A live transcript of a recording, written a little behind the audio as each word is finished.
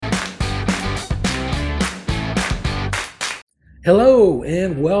Hello,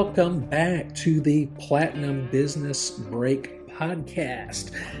 and welcome back to the Platinum Business Break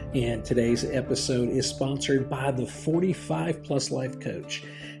podcast. And today's episode is sponsored by the 45 Plus Life Coach.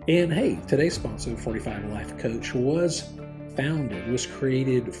 And hey, today's sponsor, 45 Life Coach, was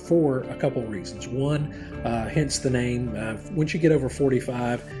created for a couple reasons. One, hence the name. Once you get over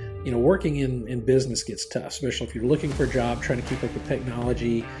 45, working in business gets tough, especially if you're looking for a job, trying to keep up with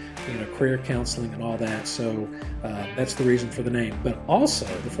technology, career counseling and all that. So that's the reason for the name. But also,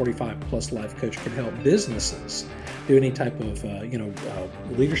 the 45 Plus Life Coach can help businesses do any type of,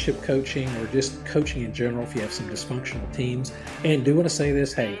 leadership coaching or just coaching in general if you have some dysfunctional teams. And do want to say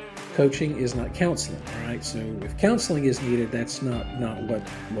this, hey, coaching is not counseling, all right? So if counseling is needed, that's not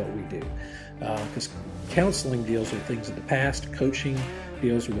what we do. Because counseling deals with things in the past, coaching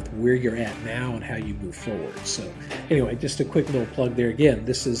deals with where you're at now and how you move forward. So anyway, just a quick little plug there. Again,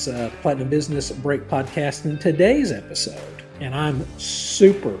 this is Platinum Business Break Podcast. In today's episode, and I'm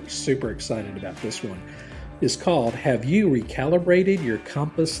super excited about this one, is called, Have You Recalibrated Your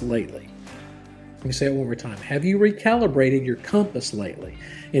Compass Lately? Let me say it one more time. Have you recalibrated your compass lately?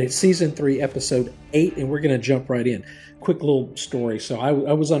 And it's season 3, episode 8, and we're going to jump right in. Quick little story. So I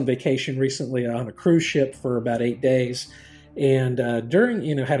was on vacation recently on a cruise ship for about 8 days. And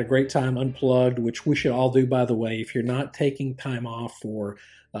during, had a great time unplugged, which we should all do, by the way. If you're not taking time off for,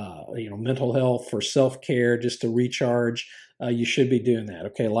 mental health, for self-care, just to recharge, you should be doing that.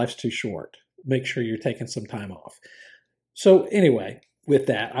 Okay, life's too short. Make sure you're taking some time off. So anyway, with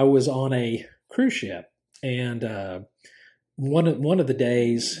that, I was on a cruise ship, and one of the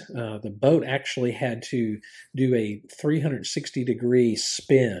days, the boat actually had to do a 360-degree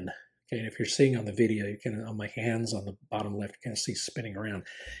spin. Okay, and if you're seeing on the video, you can, on my hands on the bottom left, you can see spinning around.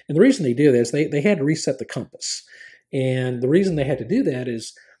 And the reason they do this, they had to reset the compass. And the reason they had to do that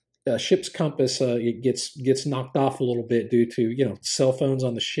is ship's compass it gets knocked off a little bit due to cell phones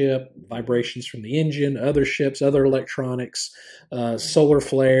on the ship, vibrations from the engine, other ships, other electronics, solar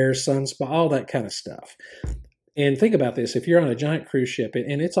flares, sunspot, all that kind of stuff. And think about this: if you're on a giant cruise ship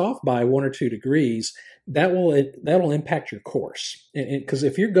and it's off by 1 or 2 degrees, that'll impact your course. Because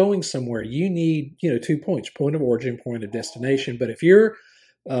if you're going somewhere, you need 2 points: point of origin, point of destination. But if your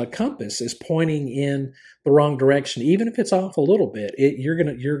compass is pointing in the wrong direction, even if it's off a little bit, you're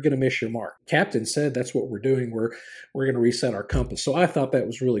gonna miss your mark. Captain said that's what we're doing. We're gonna reset our compass. So I thought that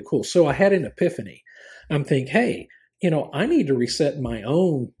was really cool. So I had an epiphany. I'm thinking, hey, I need to reset my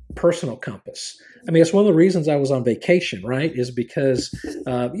own personal compass. I mean, it's one of the reasons I was on vacation, right? Is because,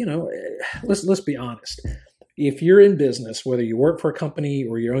 let's be honest. If you're in business, whether you work for a company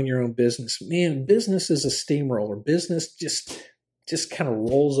or you own your own business, man, business is a steamroller. Business just kind of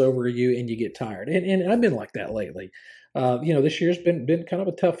rolls over you and you get tired. And I've been like that lately. This year's been kind of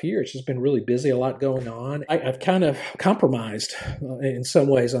a tough year. It's just been really busy, a lot going on. I've kind of compromised in some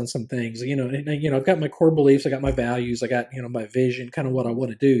ways on some things. I've got my core beliefs, I got my values, I got my vision, kind of what I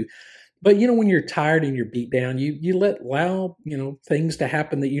want to do. But when you're tired and you're beat down, you allow things to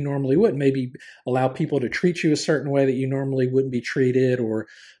happen that you normally wouldn't. Maybe allow people to treat you a certain way that you normally wouldn't be treated, or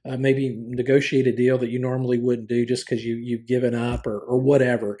maybe negotiate a deal that you normally wouldn't do just because you've given up or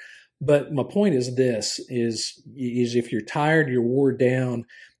whatever. But my point is this: is if you're tired, you're wore down,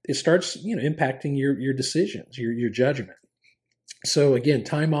 it starts impacting your decisions, your judgment. So again,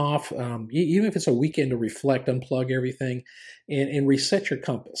 time off, even if it's a weekend to reflect, unplug everything, and reset your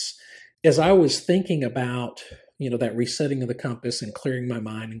compass. As I was thinking about, that resetting of the compass and clearing my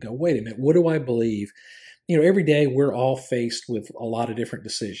mind and go, wait a minute, what do I believe? Every day we're all faced with a lot of different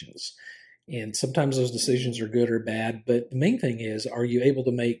decisions. And sometimes those decisions are good or bad. But the main thing is, are you able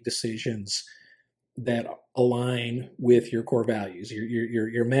to make decisions that align with your core values,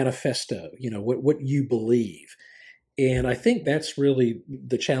 your manifesto, what you believe? And I think that's really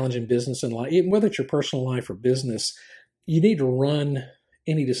the challenge in business and life. Whether it's your personal life or business, you need to run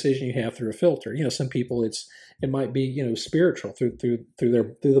any decision you have through a filter. Some people it might be spiritual through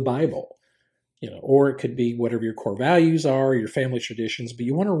the Bible, or it could be whatever your core values are, your family traditions. But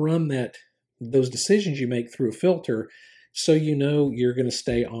you want to run those decisions you make through a filter, so you're going to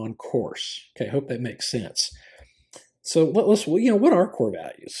stay on course. Okay, I hope that makes sense. So let's what are core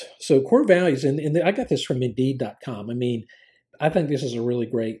values? So core values, and I got this from Indeed.com. I mean, I think this is a really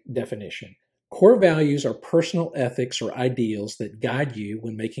great definition. Core values are personal ethics or ideals that guide you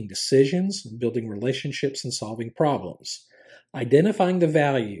when making decisions, building relationships, and solving problems. Identifying the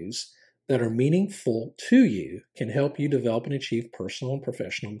values that are meaningful to you can help you develop and achieve personal and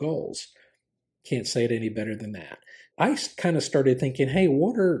professional goals. Can't say it any better than that. I kind of started thinking, hey,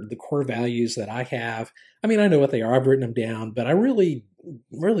 what are the core values that I have? I mean, I know what they are. I've written them down, but I really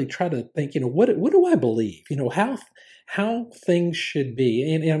really try to think, what do I believe? How things should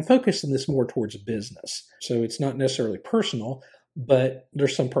be. And I'm focusing this more towards business. So it's not necessarily personal, but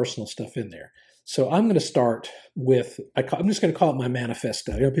there's some personal stuff in there. So I'm going to start with, I'm just going to call it my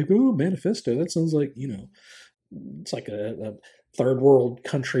manifesto. People, oh, manifesto, that sounds like, it's like a third world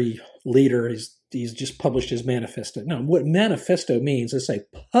country leader. He's just published his manifesto. No, what manifesto means is a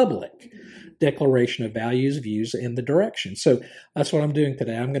public declaration of values, views, and the direction. So that's what I'm doing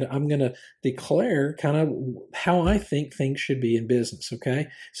today. I'm gonna declare kind of how I think things should be in business. Okay,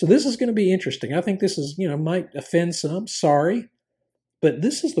 so this is going to be interesting. I think this is might offend some. Sorry. But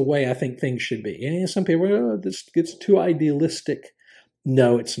this is the way I think things should be. And some people, this gets too idealistic.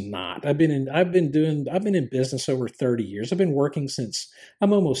 No, it's not. I've been in business over 30 years. I've been working since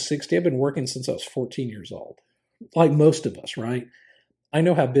I'm almost 60. I've been working since I was 14 years old. Like most of us, right? I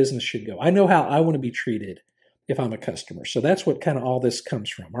know how business should go. I know how I want to be treated if I'm a customer. So that's what kind of all this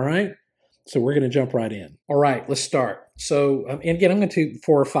comes from. All right. So we're going to jump right in. All right, let's start. So, and again, I'm going to do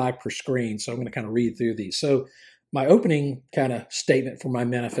 4 or 5 per screen. So I'm going to kind of read through these. So my opening kind of statement for my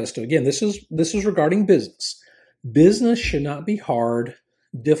manifesto, again, this is regarding business. Business should not be hard,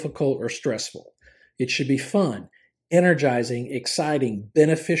 difficult, or stressful. It should be fun, energizing, exciting,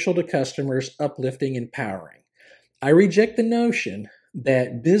 beneficial to customers, uplifting, empowering. I reject the notion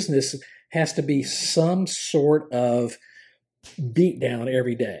that business has to be some sort of beat down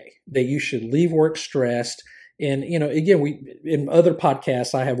every day, that you should leave work stressed. And, again, in other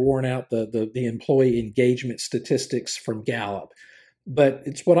podcasts, I have worn out the employee engagement statistics from Gallup, but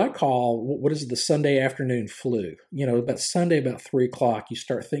it's what I call, what is it, the Sunday afternoon flu. About Sunday, about 3:00, you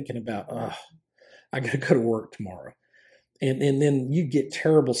start thinking about, I got to go to work tomorrow. And then you get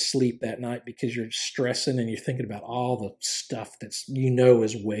terrible sleep that night because you're stressing and you're thinking about all the stuff that's,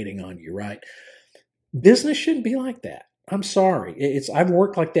 is waiting on you, right? Business shouldn't be like that. I'm sorry. I've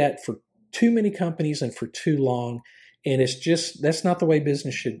worked like that for too many companies and for too long. And that's not the way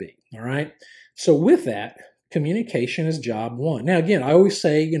business should be. All right. So with that, communication is job one. Now, again, I always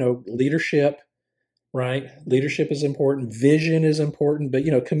say, leadership, right? Leadership is important. Vision is important, but,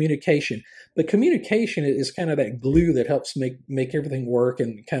 communication. But communication is kind of that glue that helps make everything work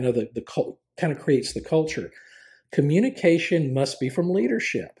and kind of kind of creates the culture. Communication must be from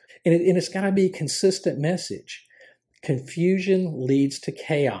leadership, and it's got to be a consistent message. Confusion leads to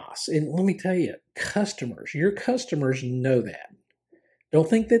chaos. And let me tell you, your customers know that. Don't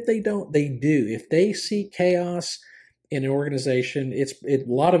think that they don't. They do. If they see chaos in an organization, a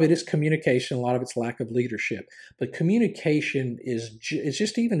lot of it is communication, a lot of it's lack of leadership. But communication is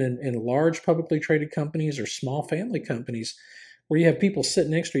just even in large publicly traded companies or small family companies where you have people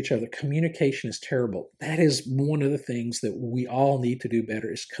sitting next to each other, communication is terrible. That is one of the things that we all need to do better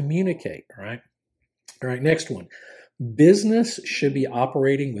is communicate, all right? All right, next one. Business should be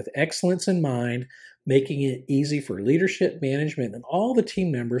operating with excellence in mind, making it easy for leadership, management, and all the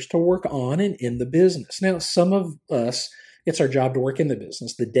team members to work on and in the business. Now, some of us, it's our job to work in the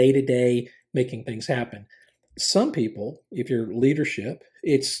business, the day-to-day making things happen. Some people, if you're leadership,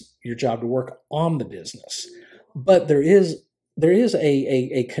 it's your job to work on the business. But there is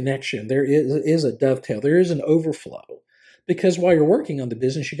a connection. There is a dovetail. There is an overflow. Because while you're working on the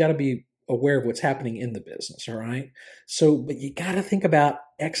business, you got to be aware of what's happening in the business, all right? So, but you got to think about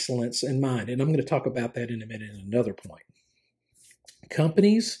excellence in mind, and I'm going to talk about that in a minute in another point.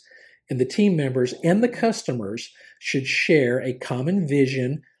 Companies and the team members and the customers should share a common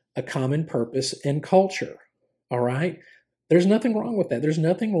vision, a common purpose, and culture, all right? There's nothing wrong with that. There's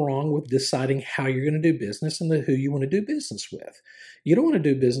nothing wrong with deciding how you're going to do business and who you want to do business with. You don't want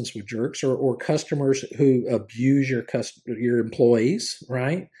to do business with jerks or customers who abuse your employees,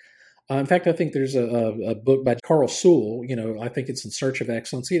 right? In fact, I think there's a book by Carl Sewell, I think it's In Search of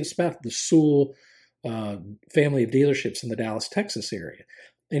Excellence. It's about the Sewell family of dealerships in the Dallas, Texas area.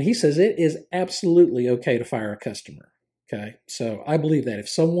 And he says it is absolutely okay to fire a customer, okay? So I believe that if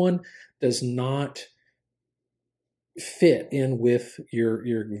someone does not fit in with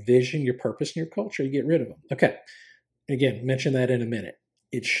your vision, your purpose, and your culture, you get rid of them. Okay, again, mention that in a minute.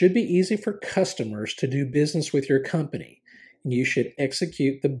 It should be easy for customers to do business with your company. You should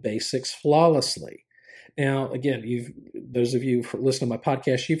execute the basics flawlessly. Now, again, those of you who listen to my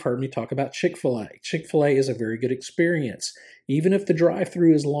podcast, you've heard me talk about Chick-fil-A. Chick-fil-A is a very good experience. Even if the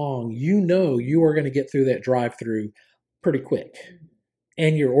drive-through is long, you are going to get through that drive-through pretty quick.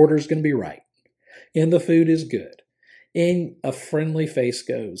 And your order is going to be right. And the food is good. And a friendly face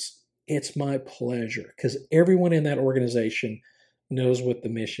goes, "It's my pleasure," because everyone in that organization knows what the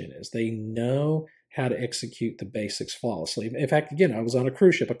mission is. They know how to execute the basics flawlessly. In fact, again, I was on a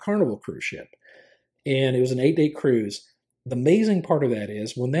cruise ship, a Carnival cruise ship, and it was an 8-day cruise. The amazing part of that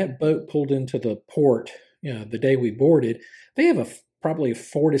is when that boat pulled into the port, the day we boarded, they have probably a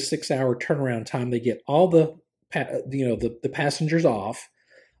 4 to 6 hour turnaround time. They get all the passengers off,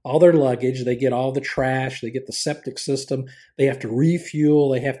 all their luggage, they get all the trash, they get the septic system, they have to refuel,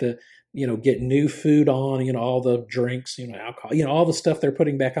 they have to, get new food on, all the drinks, alcohol, all the stuff they're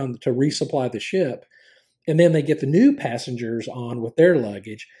putting back on to resupply the ship. And then they get the new passengers on with their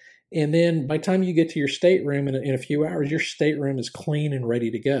luggage. And then by the time you get to your stateroom in a few hours, your stateroom is clean and ready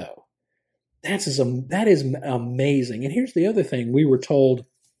to go. That is amazing. And here's the other thing we were told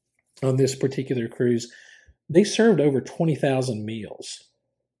on this particular cruise. They served over 20,000 meals.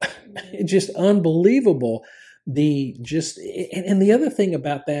 It's just unbelievable. And the other thing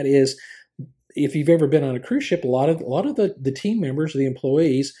about that is, if you've ever been on a cruise ship, a lot of the team members, the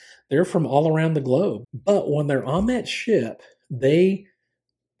employees, they're from all around the globe. But when they're on that ship, they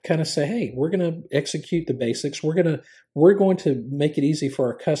kind of say, "Hey, we're going to execute the basics. We're going to make it easy for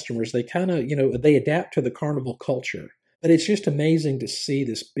our customers." They kind of, they adapt to the Carnival culture. But it's just amazing to see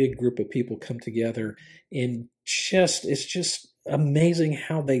this big group of people come together, and it's just amazing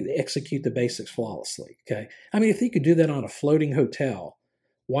how they execute the basics flawlessly. Okay. I mean, if they could do that on a floating hotel,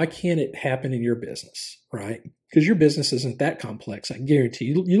 why can't it happen in your business, right? Because your business isn't that complex. I guarantee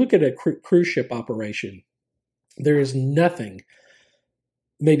you. You look at a cruise ship operation, there is nothing,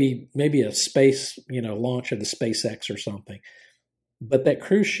 maybe a space, launch of the SpaceX or something. But that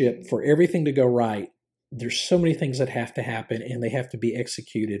cruise ship, for everything to go right, there's so many things that have to happen, and they have to be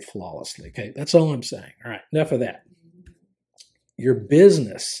executed flawlessly. Okay, that's all I'm saying. All right, enough of that. Your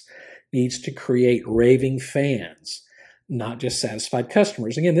business needs to create raving fans, not just satisfied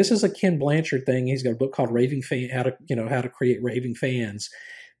customers. Again, this is a Ken Blanchard thing. He's got a book called Raving Fan, how to create raving fans.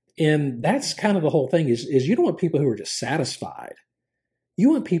 And that's kind of the whole thing is you don't want people who are just satisfied. You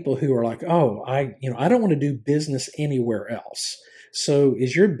want people who are like, "Oh, I don't want to do business anywhere else." So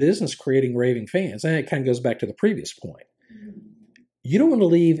is your business creating raving fans? And it kind of goes back to the previous point. You don't want to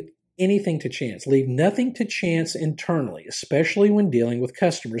leave anything to chance. Leave nothing to chance internally, especially when dealing with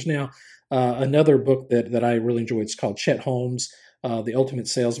customers. Now, another book that I really enjoyed is called Chet Holmes, The Ultimate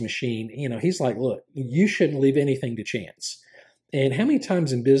Sales Machine. He's like, look, you shouldn't leave anything to chance. And how many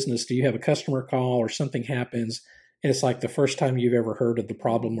times in business do you have a customer call or something happens, and it's like the first time you've ever heard of the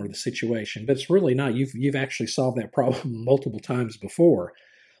problem or the situation, but it's really not. You've actually solved that problem multiple times before.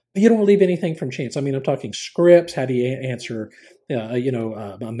 But you don't leave anything from chance. I mean, I'm talking scripts. How do you answer,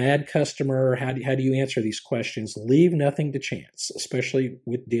 a mad customer? How do you answer these questions? Leave nothing to chance, especially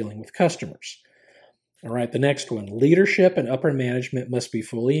with dealing with customers. All right, the next one. Leadership and upper management must be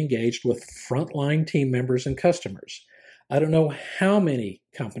fully engaged with frontline team members and customers. I don't know how many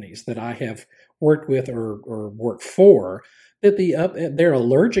companies that I have worked with or worked for that they're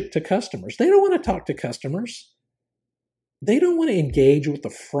allergic to customers. They don't want to talk to customers. They don't want to engage with the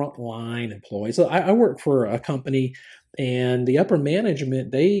frontline employees. I work for a company, and the upper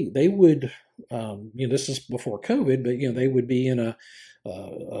management, they would, this is before COVID, but they would be in an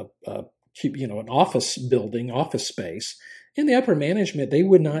office building, office space. In the upper management, they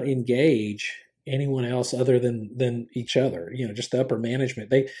would not engage anyone else other than each other. Just the upper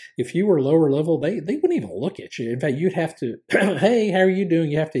management. If you were lower level, they wouldn't even look at you. In fact, you'd have to, "Hey, how are you doing?"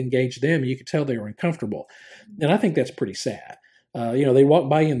 You have to engage them. You could tell they were uncomfortable, and I think that's pretty sad. They walk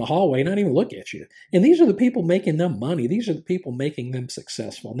by you in the hallway and not even look at you. And these are the people making them money. These are the people making them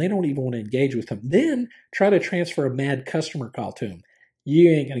successful, and they don't even want to engage with them. Then try to transfer a mad customer call to them.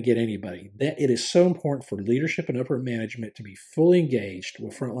 You ain't going to get anybody. It is so important for leadership and upper management to be fully engaged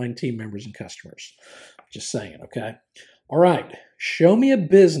with frontline team members and customers. Just saying, okay? All right. Show me a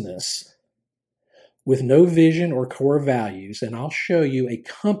business with no vision or core values, and I'll show you a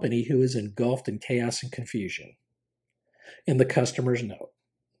company who is engulfed in chaos and confusion. And the customers know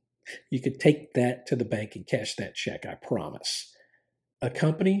it. You could take that to the bank and cash that check, I promise.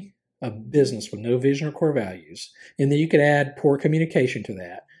 A business with no vision or core values, and then you could add poor communication to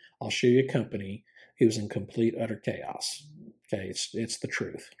that. I'll show you a company who's in complete, utter chaos. Okay, it's the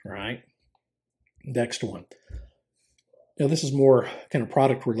truth, right? Next one. Now, this is more kind of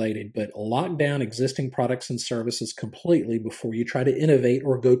product related, but lock down existing products and services completely before you try to innovate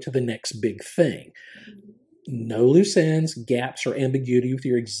or go to the next big thing. No loose ends, gaps, or ambiguity with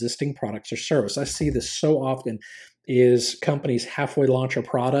your existing products or service. I see this so often. Is companies halfway launch a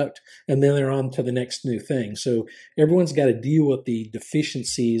product and then they're on to the next new thing. So everyone's got to deal with the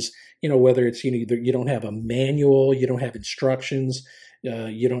deficiencies, whether it's you don't have a manual, you don't have instructions,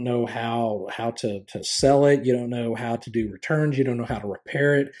 you don't know how to sell it, you don't know how to do returns, you don't know how to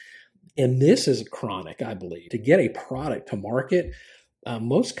repair it. And this is chronic, I believe. To get a product to market,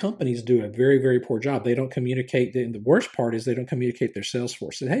 Most companies do a very, very poor job. They don't communicate. And the worst part is they don't communicate their sales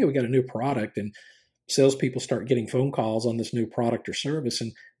force. Say, hey, we got a new product, and salespeople start getting phone calls on this new product or service,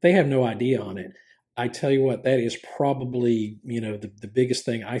 and they have no idea on it. I tell you what, that is probably, the biggest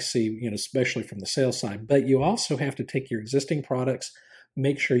thing I see, especially from the sales side. But you also have to take your existing products,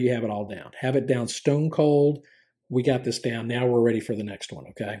 make sure you have it all down. Have it down stone cold. We got this down. Now we're ready for the next one,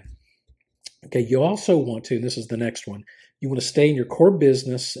 okay? Okay, you also want to, and this is the next one, you want to stay in your core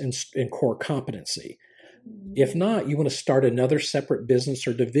business and core competency. If not, you want to start another separate business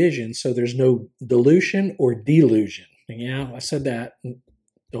or division so there's no dilution or delusion. Yeah, I said that.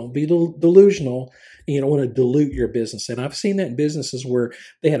 Don't be delusional. You don't want to dilute your business. And I've seen that in businesses where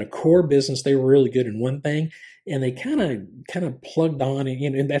they had a core business, they were really good in one thing, and they kind of plugged on,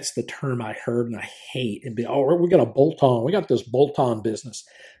 and that's the term I heard and I hate. And we got a bolt on. We got this bolt on business.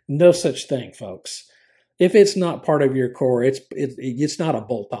 No such thing, folks. If it's not part of your core, it's not a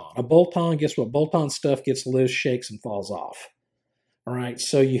bolt on. A bolt on, guess what? Bolt on stuff gets loose, shakes, and falls off. All right.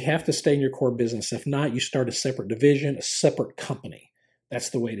 So you have to stay in your core business. If not, you start a separate division, a separate company.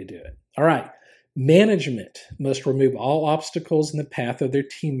 That's the way to do it. All right. Management must remove all obstacles in the path of their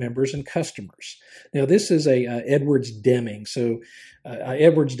team members and customers. Now, this is a Edwards Deming. So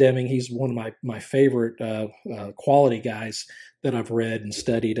Edwards Deming, he's one of my favorite quality guys that I've read and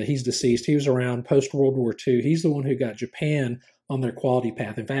studied. He's deceased. He was around post-World War II. He's the one who got Japan on their quality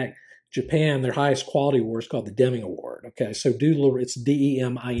path. In fact, Japan, their highest quality award is called the Deming Award. Okay, so it's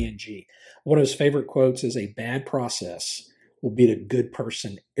Deming. One of his favorite quotes is, "A bad process will beat a good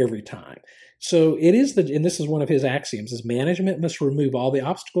person every time." So it is and this is one of his axioms, is management must remove all the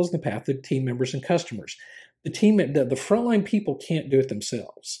obstacles in the path of team members and customers. The frontline people can't do it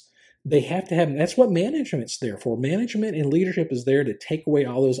themselves. They have to have, that's what management's there for. Management and leadership is there to take away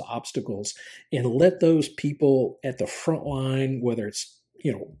all those obstacles and let those people at the front line, whether it's,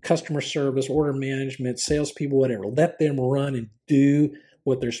 customer service, order management, salespeople, whatever, let them run and do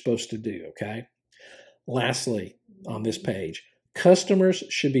what they're supposed to do, okay? Lastly, on this page, customers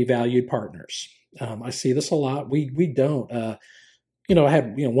should be valued partners. I see this a lot. We don't. I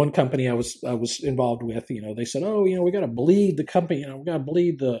had one company I was involved with. They said, "Oh, we got to bleed the company. We got to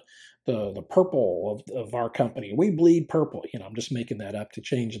bleed the purple of our company. We bleed purple." I'm just making that up to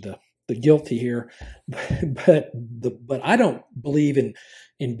change the guilty here, but I don't believe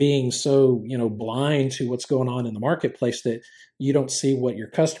in being so blind to what's going on in the marketplace that you don't see what your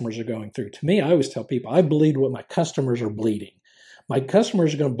customers are going through. To me, I always tell people I bleed what my customers are bleeding. My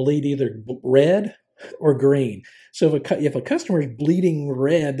customers are going to bleed either red or green. So if a customer is bleeding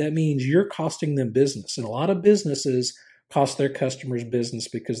red, that means you're costing them business, and a lot of businesses cost their customers business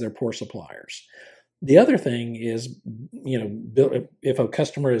because they're poor suppliers. The other thing is, if a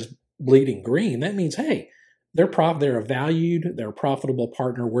customer is bleeding green, that means, hey, they're a valued, they're a profitable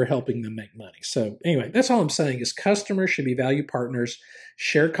partner. We're helping them make money. So anyway, that's all I'm saying is customers should be valued partners,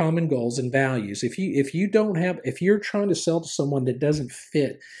 share common goals and values. If you're trying to sell to someone that doesn't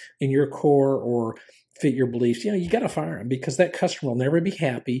fit in your core or fit your beliefs, you got to fire them, because that customer will never be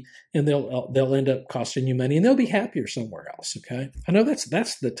happy, and they'll end up costing you money, and they'll be happier somewhere else. Okay, I know that's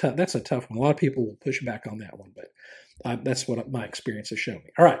a tough one. A lot of people will push back on that one, but that's what my experience has shown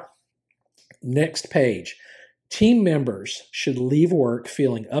me. All right, next page. Team members should leave work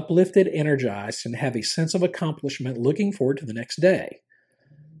feeling uplifted, energized, and have a sense of accomplishment, looking forward to the next day.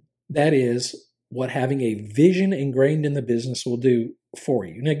 That is what having a vision ingrained in the business will do for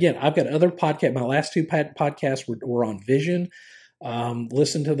you. And again, I've got other podcasts. My last two podcasts were on vision.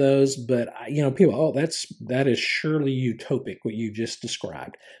 Listen to those. But people, that is surely utopic what you just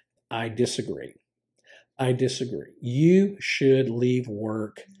described. I disagree. You should leave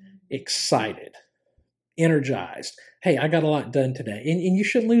work excited, energized. Hey, I got a lot done today. And you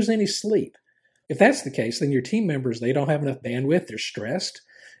shouldn't lose any sleep. If that's the case, then your team members, they don't have enough bandwidth. They're stressed.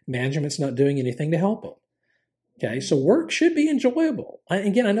 Management's not doing anything to help them. Okay, so work should be enjoyable. I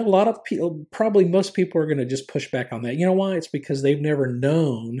know a lot of people, probably most people are going to just push back on that. You know why? It's because they've never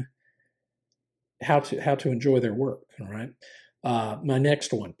known how to enjoy their work. All right. My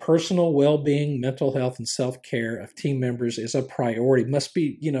next one, personal well-being, mental health, and self-care of team members is a priority. Must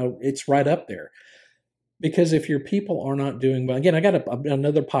be, it's right up there. Because if your people are not doing well, again, I got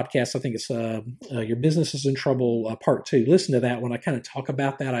another podcast. I think it's Your Business is in Trouble, Part 2. Listen to that one. I kind of talk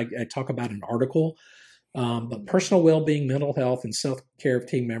about that. I talk about an article. But personal well-being, mental health, and self-care of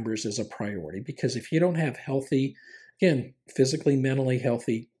team members is a priority. Because if you don't have healthy, again, physically, mentally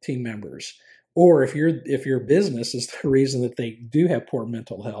healthy team members, or if your business is the reason that they do have poor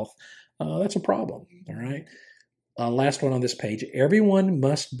mental health, that's a problem. All right. Last one on this page, everyone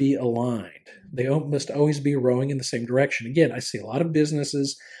must be aligned. They must always be rowing in the same direction. Again, I see a lot of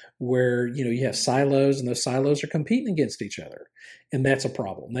businesses where you have silos, and those silos are competing against each other. And that's a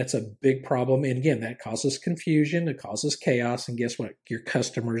problem. That's a big problem. And again, that causes confusion, it causes chaos, and guess what? Your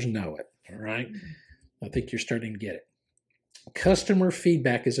customers know it. All right. I think you're starting to get it. Customer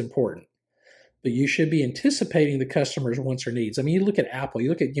feedback is important, but you should be anticipating the customer's wants or needs. I mean, you look at Apple, you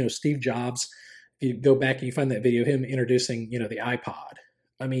look at Steve Jobs. You go back and you find that video of him introducing the iPod.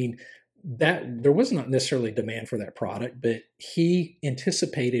 I mean, that there was not necessarily demand for that product, but he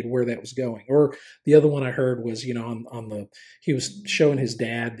anticipated where that was going. Or the other one I heard was he was showing his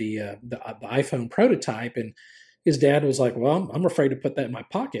dad the iPhone prototype, and his dad was like, "Well, I'm afraid to put that in my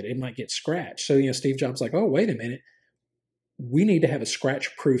pocket; it might get scratched." So Steve Jobs like, "Oh, wait a minute, we need to have a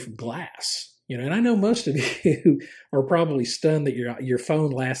scratch-proof glass." And I know most of you are probably stunned that your phone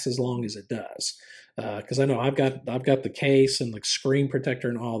lasts as long as it does, because I know I've got the case and the screen protector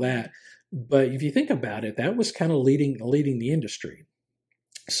and all that. But if you think about it, that was kind of leading the industry.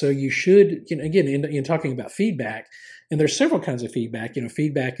 So you should, again, in talking about feedback, and there's several kinds of feedback.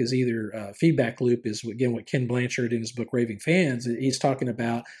 Feedback is either feedback loop is again what Ken Blanchard in his book Raving Fans, he's talking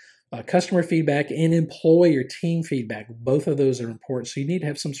about. Customer feedback and employee or team feedback, both of those are important. So you need to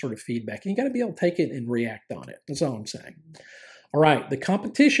have some sort of feedback, and you got to be able to take it and react on it. That's all I'm saying. All right, the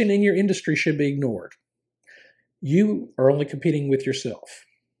competition in your industry should be ignored. You are only competing with yourself.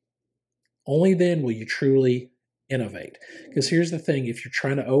 Only then will you truly innovate. Because here's the thing, if you're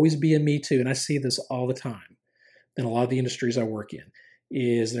trying to always be a me too, and I see this all the time in a lot of the industries I work in,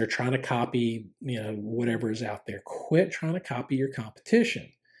 is they're trying to copy whatever is out there. Quit trying to copy your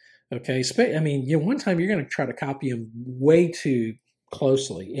competition. Okay, one time you're going to try to copy them way too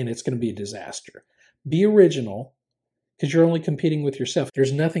closely, and it's going to be a disaster. Be original, because you're only competing with yourself.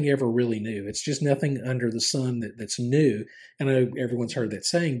 There's nothing ever really new. It's just nothing under the sun that's new. And I know everyone's heard that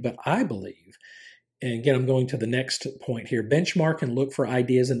saying, but I believe, and again, I'm going to the next point here, benchmark and look for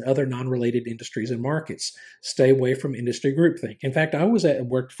ideas in other non-related industries and markets. Stay away from industry groupthink. In fact, I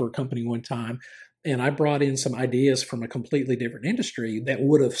worked for a company one time, and I brought in some ideas from a completely different industry that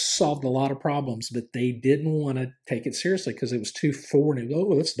would have solved a lot of problems, but they didn't want to take it seriously because it was too foreign.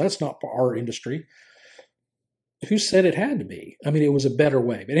 Oh, that's not for our industry. Who said it had to be? I mean, it was a better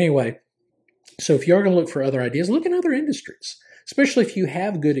way. But anyway, so if you are going to look for other ideas, look in other industries, especially if you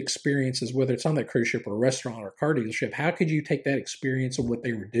have good experiences, whether it's on that cruise ship or a restaurant or a car dealership. How could you take that experience of what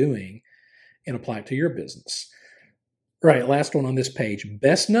they were doing and apply it to your business? Right, last one on this page.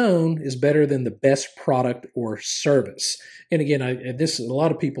 Best known is better than the best product or service. And again, a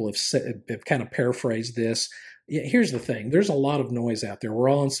lot of people have kind of paraphrased this. Here's the thing. There's a lot of noise out there. We're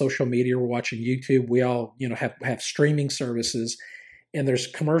all on social media. We're watching YouTube. We all, have streaming services, and there's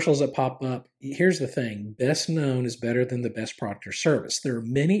commercials that pop up. Here's the thing. Best known is better than the best product or service. There are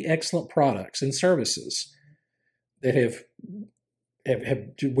many excellent products and services that have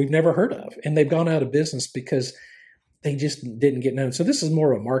we've never heard of, and they've gone out of business because they just didn't get known. So this is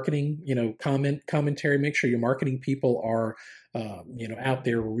more of a marketing, commentary. Make sure your marketing people are, out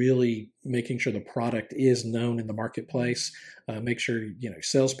there really making sure the product is known in the marketplace. Make sure,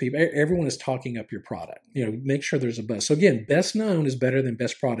 salespeople, everyone is talking up your product. Make sure there's a buzz. So again, best known is better than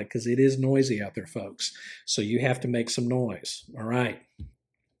best product because it is noisy out there, folks. So you have to make some noise. All right.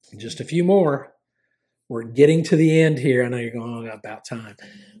 Just a few more. We're getting to the end here. I know you're going about time.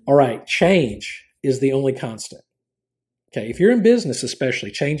 All right. Change is the only constant. Okay, if you're in business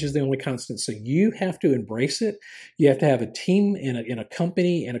especially, change is the only constant. So you have to embrace it. You have to have a team in a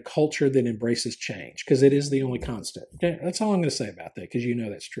company and a culture that embraces change because it is the only constant. Okay, that's all I'm going to say about that because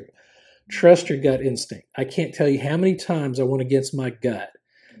that's true. Trust your gut instinct. I can't tell you how many times I went against my gut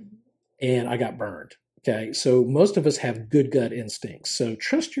and I got burned. Okay, so most of us have good gut instincts. So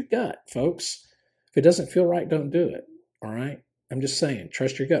trust your gut, folks. If it doesn't feel right, don't do it. All right? I'm just saying,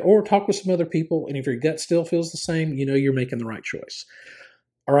 trust your gut or talk with some other people. And if your gut still feels the same, you're making the right choice.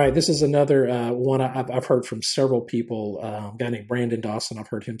 All right. This is another one I've heard from several people. A guy named Brandon Dawson. I've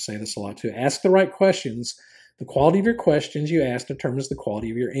heard him say this a lot too. Ask the right questions. The quality of your questions you ask determines the quality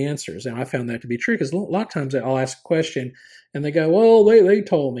of your answers. And I found that to be true because a lot of times I'll ask a question and they go, well, they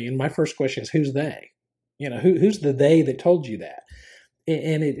told me. And my first question is, who's they? Who's the they that told you that?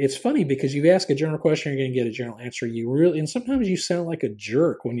 And it's funny because you ask a general question, you're going to get a general answer. And sometimes you sound like a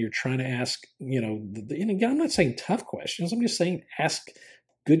jerk when you're trying to ask, and again, I'm not saying tough questions. I'm just saying ask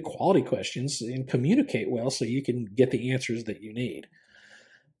good quality questions and communicate well so you can get the answers that you need.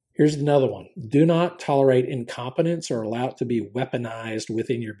 Here's another one. Do not tolerate incompetence or allow it to be weaponized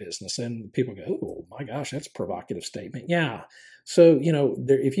within your business. And people go, oh my gosh, that's a provocative statement. Yeah. So,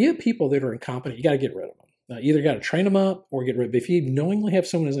 if you have people that are incompetent, you got to get rid of them. either got to train them up or get rid of. If you knowingly have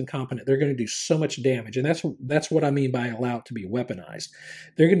someone who's incompetent, they're going to do so much damage, and that's what I mean by allow it to be weaponized.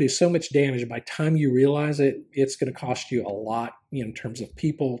 They're going to do so much damage. By the time you realize it, it's going to cost you a lot, in terms of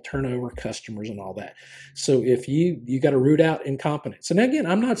people, turnover, customers, and all that. So if you got to root out incompetence. And again,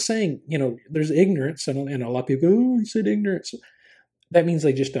 I'm not saying there's ignorance, and a lot of people go, "Oh, you said ignorance." That means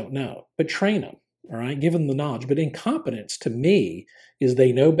they just don't know. But train them. All right, give them the knowledge. But incompetence, to me, is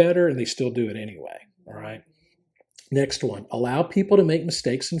they know better and they still do it anyway. All right. Next one, allow people to make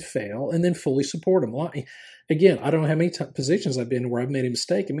mistakes and fail, and then fully support them. Again, I don't know how many positions I've been where I've made a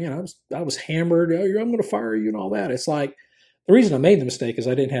mistake, and man, I was hammered. Oh, I'm going to fire you and all that. It's like the reason I made the mistake is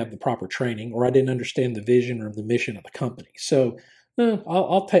I didn't have the proper training, or I didn't understand the vision or the mission of the company. So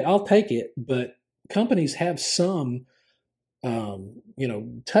I'll take it, but companies have some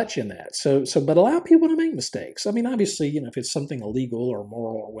touch in that. But allow people to make mistakes. I mean, obviously, if it's something illegal or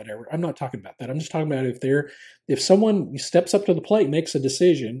moral or whatever, I'm not talking about that. I'm just talking about if someone steps up to the plate, makes a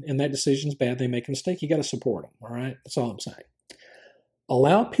decision, and that decision's bad, they make a mistake, you got to support them. All right. That's all I'm saying.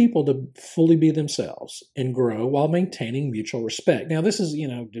 Allow people to fully be themselves and grow while maintaining mutual respect. Now, this is,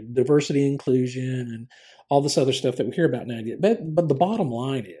 diversity, inclusion, and all this other stuff that we hear about now. But the bottom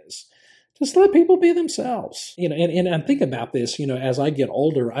line is, just let people be themselves, and I think about this, as I get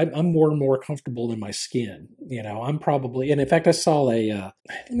older, I'm more and more comfortable in my skin. I'm probably, and in fact, I saw let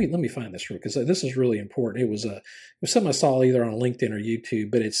me find this because this is really important. It was something I saw either on LinkedIn or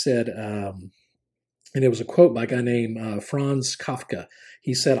YouTube, but it said, and it was a quote by a guy named Franz Kafka.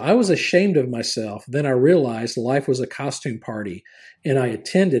 He said, "I was ashamed of myself. Then I realized life was a costume party, and I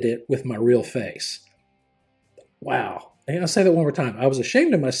attended it with my real face." Wow. I'll say that one more time. I was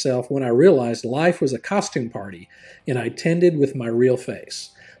ashamed of myself when I realized life was a costume party, and I attended with my real face.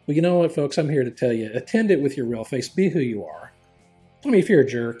 Well, you know what, folks? I'm here to tell you, attend it with your real face. Be who you are. I mean, if you're a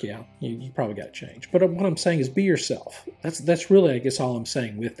jerk, yeah, you probably got to change. But what I'm saying is be yourself. That's really, I guess, all I'm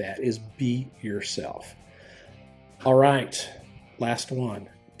saying with that is be yourself. All right, last one.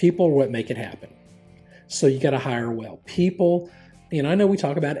 People are what make it happen. So you got to hire well. People. I know we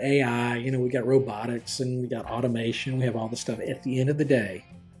talk about AI, we got robotics and we got automation, we have all this stuff. At the end of the day,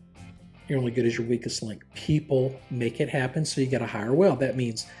 you're only good as your weakest link. People make it happen, so you got to hire well. That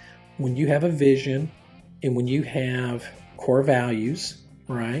means when you have a vision and when you have core values,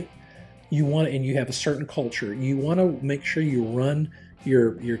 right, and you have a certain culture, you want to make sure you run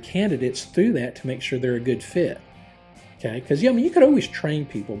your candidates through that to make sure they're a good fit. Okay? Because, you could always train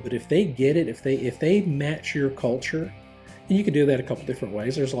people, but if they get it, if they match your culture, and you can do that a couple different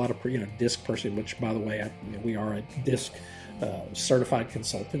ways. There's a lot of, DISC person, which, by the way, we are a DISC certified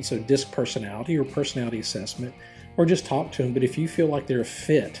consultant. So DISC personality or personality assessment, or just talk to them. But if you feel like they're a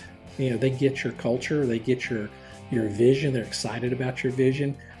fit, they get your culture, they get your vision, they're excited about your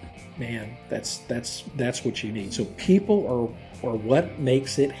vision, man, that's what you need. So people are what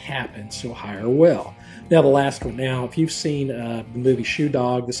makes it happen. So hire well. Now, the last one. Now, if you've seen the movie Shoe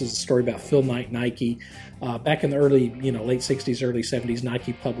Dog, this is a story about Phil Knight, Nike. Back in the early, late 60s, early 70s,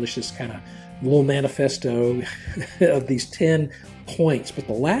 Nike published this kind of little manifesto of these 10 points. But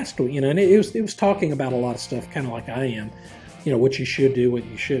the last one, and it was talking about a lot of stuff, kind of like I am, what you should do, what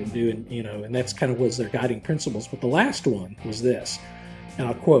you shouldn't do, and that's kind of was their guiding principles. But the last one was this, and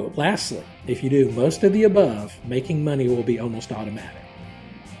I'll quote, "Lastly, if you do most of the above, making money will be almost automatic."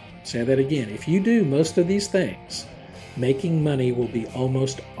 Say that again. If you do most of these things, making money will be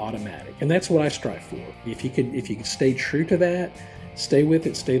almost automatic. And that's what I strive for. If you could stay true to that, stay with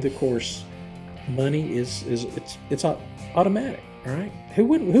it, stay the course, money it's automatic. All right. Who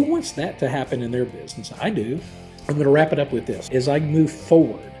wants that to happen in their business? I do. I'm going to wrap it up with this. As I move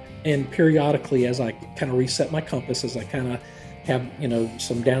forward, and periodically as I kind of reset my compass, as I kind of have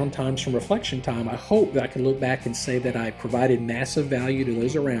some downtime, some reflection time, I hope that I can look back and say that I provided massive value to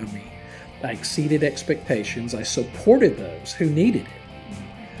those around me. I exceeded expectations. I supported those who needed it.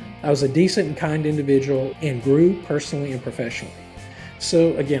 I was a decent and kind individual and grew personally and professionally.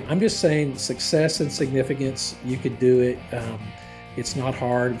 So again, I'm just saying success and significance, you could do it. It's not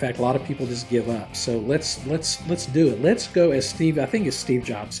hard. In fact, a lot of people just give up. So let's do it. Let's go, as Steve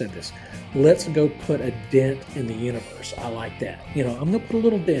Jobs said this, let's go put a dent in the universe. I like that. I'm going to put a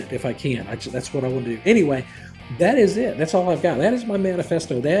little dent if I can. That's what I want to do. Anyway, that is it. That's all I've got. That is my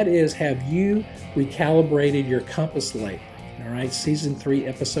manifesto. That is, have you recalibrated your compass lately? All right, season 3,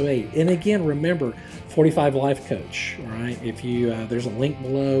 episode 8. And again, remember, 45 Life Coach. All right, if you there's a link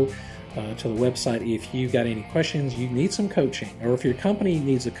below to the website. If you got any questions, you need some coaching, or if your company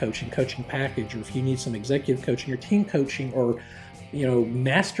needs a coaching package, or if you need some executive coaching or team coaching, or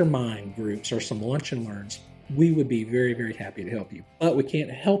mastermind groups or some lunch and learns, we would be very, very happy to help you. But we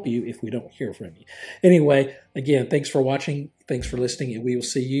can't help you if we don't hear from you. Anyway, again, thanks for watching. Thanks for listening, and we will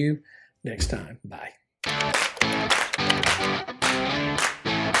see you next time. Bye.